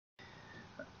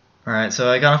Alright, so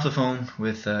I got off the phone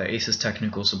with Asus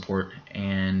technical support,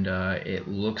 and it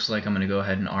looks like I'm going to go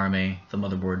ahead and RMA the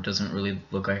motherboard. Doesn't really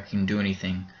look like I can do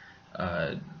anything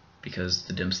uh, because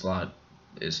the DIMM slot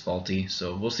is faulty.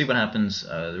 So we'll see what happens.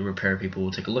 The repair people will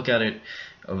take a look at it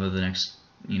over the next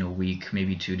week,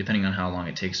 maybe two, depending on how long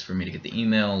it takes for me to get the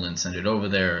email and send it over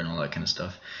there and all that kind of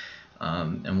stuff.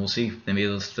 And we'll see. Maybe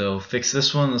they'll fix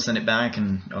this one, they'll send it back,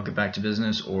 and I'll get back to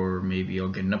business, or maybe I'll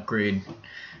get an upgrade.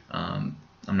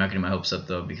 I'm not getting my hopes up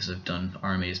though, because I've done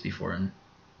RMAs before and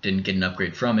didn't get an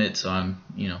upgrade from it, so I'm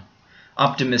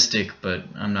optimistic, but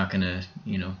I'm not gonna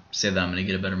say that I'm gonna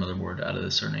get a better motherboard out of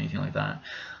this or anything like that.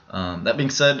 That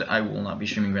being said, I will not be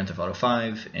streaming Grand Theft Auto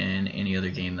 5 and any other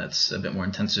game that's a bit more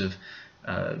intensive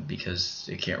because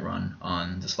it can't run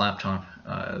on this laptop.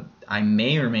 I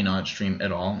may or may not stream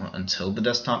at all until the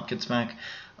desktop gets back,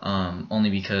 only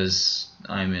because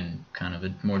I'm in kind of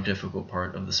a more difficult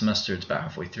part of the semester. It's about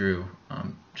halfway through.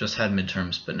 Just had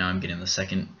midterms, but now I'm getting the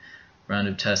second round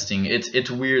of testing. It's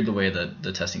weird the way that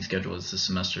the testing schedule is this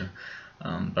semester,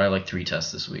 but I like 3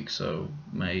 tests this week, so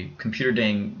my computer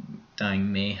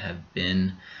dying may have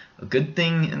been a good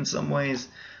thing in some ways.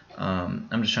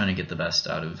 I'm just trying to get the best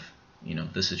out of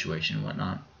the situation and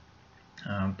whatnot.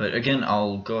 But again,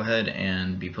 I'll go ahead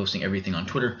and be posting everything on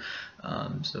Twitter.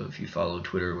 So if you follow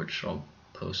Twitter, which I'll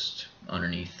post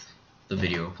underneath the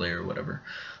video player or whatever,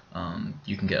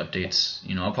 you can get updates.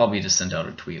 I'll probably just send out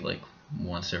a tweet like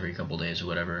once every couple days or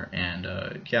whatever. And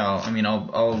yeah,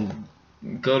 I'll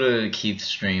go to Keith's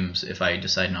streams if I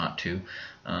decide not to.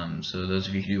 So those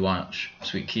of you who do watch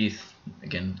Sweet Keith,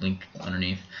 again, link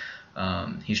underneath.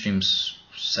 He streams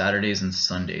Saturdays and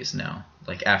Sundays now,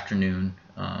 like afternoon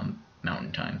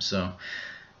Mountain Time. So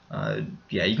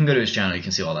yeah, you can go to his channel, you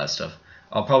can see all that stuff.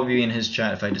 I'll probably be in his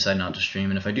chat if I decide not to stream,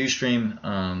 and if I do stream,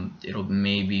 it'll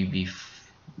maybe be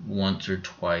once or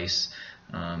twice,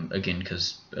 again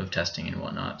because of testing and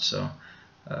whatnot. So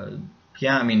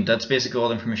yeah, I mean, that's basically all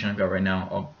the information I've got right now.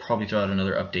 I'll probably throw out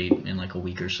another update in like a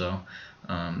week or so,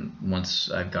 once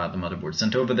I've got the motherboard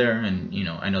sent over there, and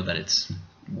I know that it's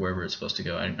wherever it's supposed to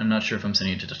go. I'm not sure if I'm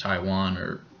sending it to Taiwan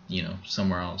or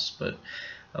somewhere else, but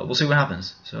we'll see what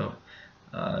happens. So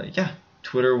yeah,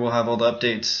 Twitter will have all the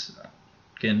updates.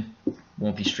 Again,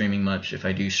 won't be streaming much. If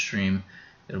I do stream,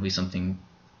 it'll be something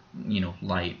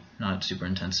light, not super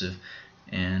intensive.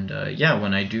 And yeah,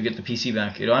 when I do get the PC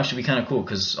back, it'll actually be kind of cool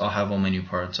because I'll have all my new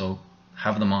parts. I'll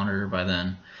have the monitor by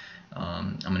then.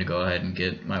 I'm gonna go ahead and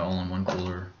get my all-in-one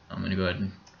cooler. I'm gonna go ahead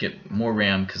and get more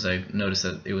RAM because I noticed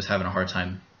that it was having a hard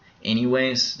time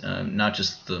anyways. Not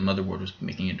just the motherboard was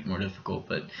making it more difficult,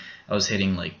 but I was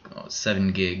hitting like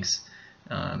 7 gigs,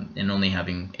 and only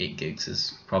having 8 gigs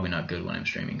is probably not good when I'm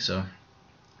streaming. So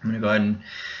I'm gonna go ahead and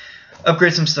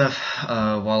upgrade some stuff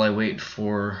while I wait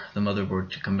for the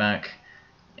motherboard to come back.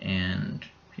 And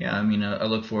yeah, I mean, I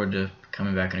look forward to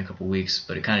coming back in a couple weeks,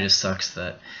 but it kind of just sucks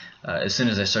that as soon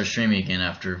as I start streaming again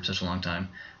after such a long time,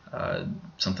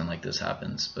 something like this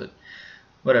happens. But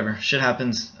whatever, shit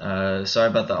happens. Sorry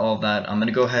about all of that. I'm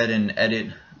gonna go ahead and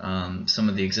edit some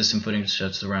of the existing footage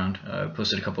that's around. I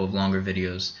posted a couple of longer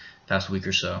videos past week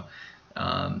or so,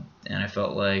 and I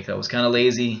felt like that was kind of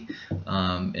lazy.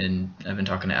 And I've been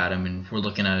talking to Adam, and we're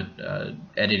looking at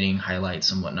editing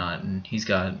highlights and whatnot, and he's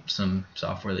got some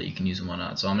software that you can use and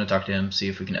whatnot. So I'm gonna talk to him, see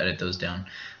if we can edit those down,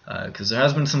 because there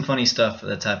has been some funny stuff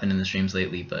that's happened in the streams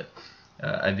lately, but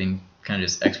I've been kind of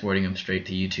just exporting them straight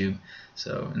to YouTube.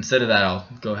 So instead of that, I'll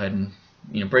go ahead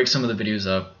and break some of the videos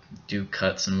up, do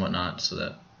cuts and whatnot, so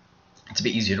that it's a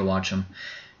bit easier to watch them.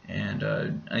 And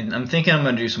I'm thinking I'm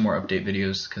going to do some more update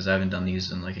videos because I haven't done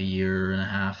these in like a year and a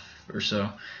half or so.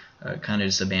 Kind of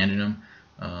just abandoned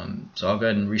them. So I'll go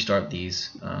ahead and restart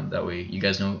these. That way you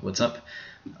guys know what's up.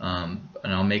 And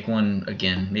I'll make one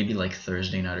again, maybe like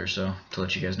Thursday night or so, to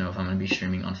let you guys know if I'm going to be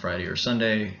streaming on Friday or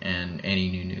Sunday, and any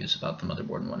new news about the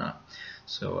motherboard and whatnot.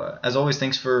 So as always,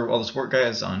 thanks for all the support,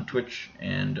 guys, on Twitch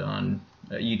and on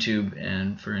YouTube,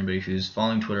 and for anybody who's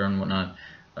following Twitter and whatnot,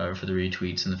 for the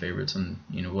retweets and the favorites and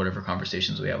whatever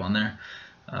conversations we have on there.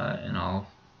 And I'll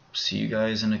see you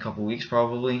guys in a couple weeks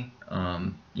probably,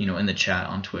 in the chat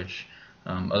on Twitch.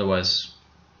 Otherwise,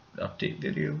 update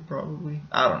video probably.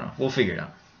 I don't know. We'll figure it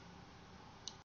out.